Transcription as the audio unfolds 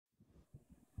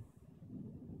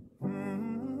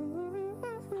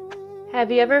Have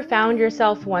you ever found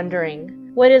yourself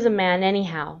wondering, what is a man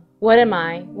anyhow? What am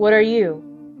I? What are you?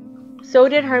 So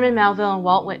did Herman Melville and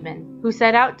Walt Whitman, who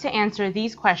set out to answer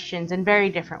these questions in very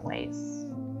different ways.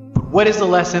 But what is the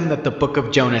lesson that the book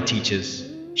of Jonah teaches?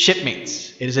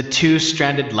 Shipmates, it is a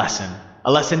two-stranded lesson,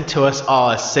 a lesson to us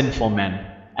all as sinful men,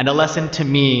 and a lesson to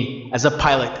me as a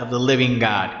pilot of the living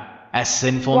God. As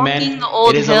sinful men,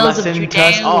 it is a lesson to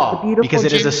us all, because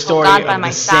it is a story of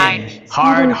the sin,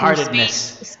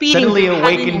 hard-heartedness, suddenly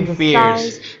awakened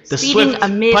fears, the swift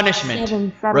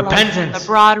punishment, repentance,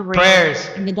 prayers,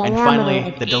 and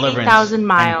finally the deliverance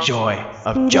and joy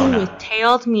of Jonah. With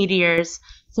tailed meteors,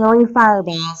 throwing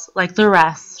fireballs like the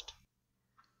rest.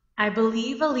 I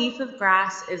believe a leaf of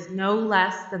grass is no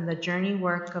less than the journey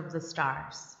work of the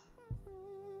stars.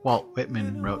 Walt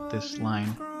Whitman wrote this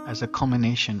line as a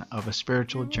culmination of a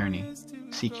spiritual journey,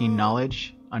 seeking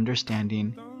knowledge,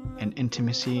 understanding, and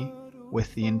intimacy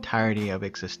with the entirety of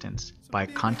existence by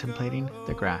contemplating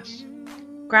the grass.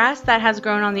 Grass that has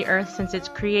grown on the earth since its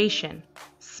creation,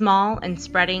 small and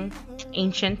spreading,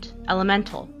 ancient,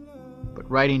 elemental. But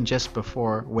writing just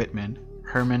before Whitman,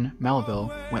 Herman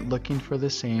Melville went looking for the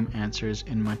same answers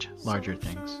in much larger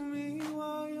things.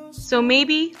 So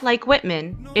maybe, like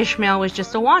Whitman, Ishmael was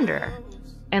just a wanderer.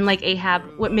 And like Ahab,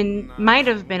 Whitman might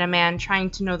have been a man trying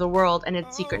to know the world and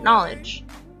its secret knowledge.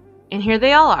 And here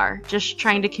they all are, just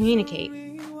trying to communicate.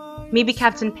 Maybe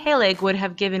Captain Peleg would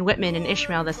have given Whitman and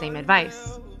Ishmael the same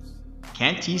advice.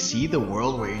 Can't ye see the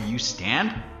world where you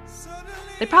stand?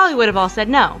 They probably would have all said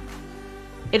no.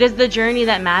 It is the journey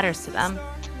that matters to them.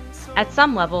 At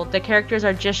some level, the characters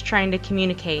are just trying to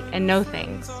communicate and know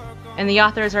things, and the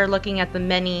authors are looking at the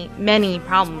many, many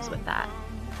problems with that.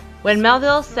 When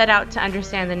Melville set out to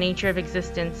understand the nature of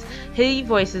existence, he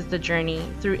voices the journey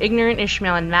through ignorant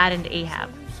Ishmael and maddened Ahab.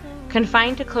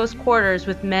 Confined to close quarters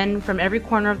with men from every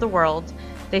corner of the world,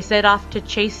 they set off to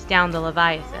chase down the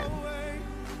Leviathan.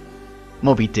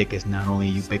 Moby Dick is not only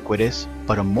ubiquitous,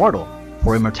 but immortal,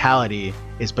 for immortality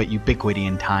is but ubiquity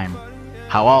in time.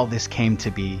 How all this came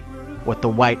to be, what the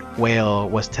white whale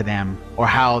was to them, or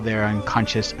how their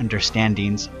unconscious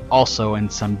understandings, also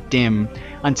in some dim,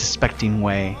 unsuspecting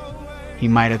way, he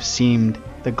might have seemed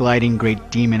the gliding great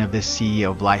demon of the sea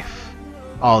of life.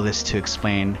 All this to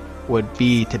explain would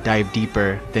be to dive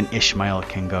deeper than Ishmael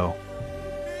can go.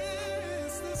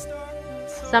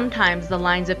 Sometimes the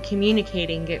lines of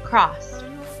communicating get crossed.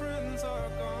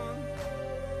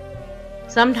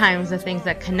 Sometimes the things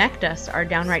that connect us are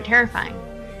downright terrifying.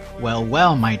 Well,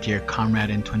 well, my dear comrade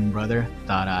and twin brother,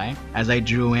 thought I, as I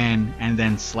drew in and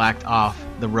then slacked off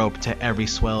the rope to every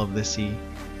swell of the sea.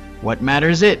 What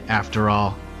matters it, after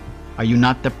all? Are you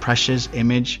not the precious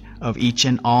image of each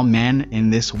and all men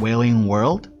in this wailing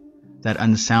world? That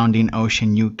unsounding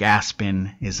ocean you gasp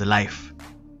in is life.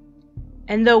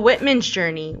 And though Whitman's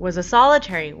journey was a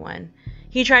solitary one,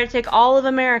 he tried to take all of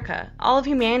America, all of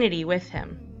humanity with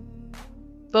him.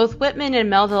 Both Whitman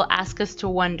and Melville ask us to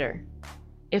wonder.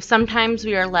 If sometimes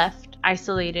we are left,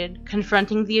 isolated,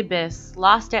 confronting the abyss,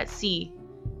 lost at sea,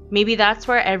 maybe that's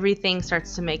where everything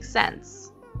starts to make sense.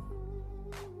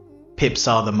 Pip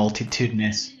saw the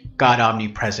multitudinous, God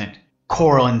omnipresent,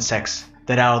 coral insects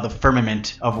that out of the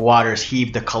firmament of waters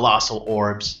heaved the colossal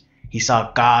orbs. He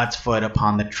saw God's foot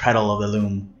upon the treadle of the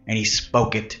loom, and he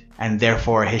spoke it, and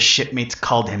therefore his shipmates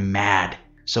called him mad.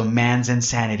 So man's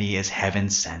insanity is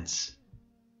heaven's sense.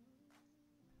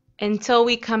 Until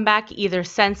we come back either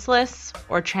senseless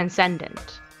or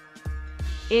transcendent.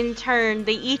 In turn,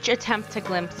 they each attempt to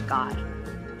glimpse God.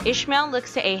 Ishmael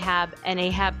looks to Ahab, and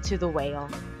Ahab to the whale.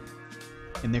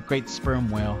 In the great sperm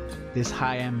whale, this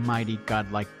high and mighty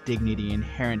godlike dignity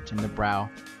inherent in the brow,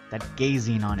 that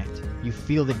gazing on it, you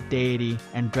feel the deity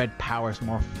and dread powers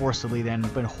more forcibly than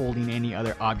beholding any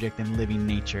other object in living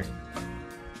nature.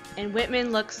 And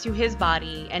Whitman looks to his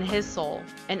body and his soul,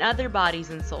 and other bodies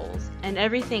and souls, and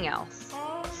everything else.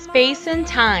 Space and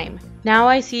time. Now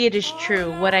I see it is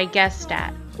true, what I guessed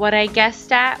at. What I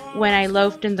guessed at when I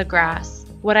loafed in the grass.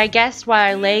 What I guessed while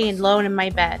I lay alone in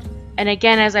my bed. And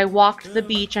again as I walked the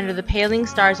beach under the paling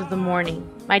stars of the morning.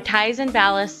 My ties and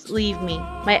ballasts leave me.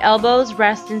 My elbows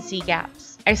rest in sea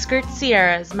gaps. I skirt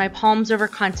sierras, my palms over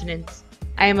continents.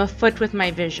 I am afoot with my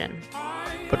vision.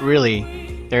 But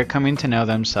really, they're coming to know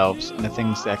themselves and the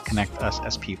things that connect us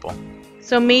as people.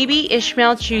 So maybe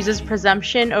Ishmael chooses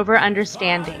presumption over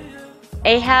understanding.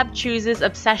 Ahab chooses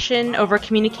obsession over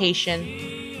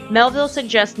communication. Melville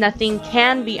suggests nothing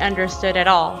can be understood at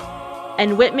all.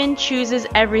 And Whitman chooses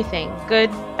everything, good,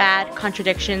 bad,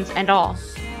 contradictions, and all.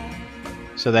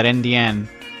 So that in the end,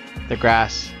 the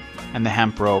grass and the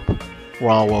hemp rope were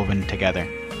all woven together.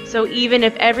 So even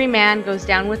if every man goes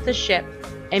down with the ship,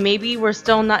 And maybe we're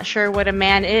still not sure what a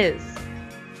man is.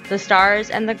 The stars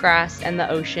and the grass and the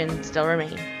ocean still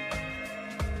remain.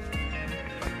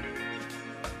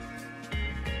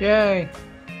 Yay!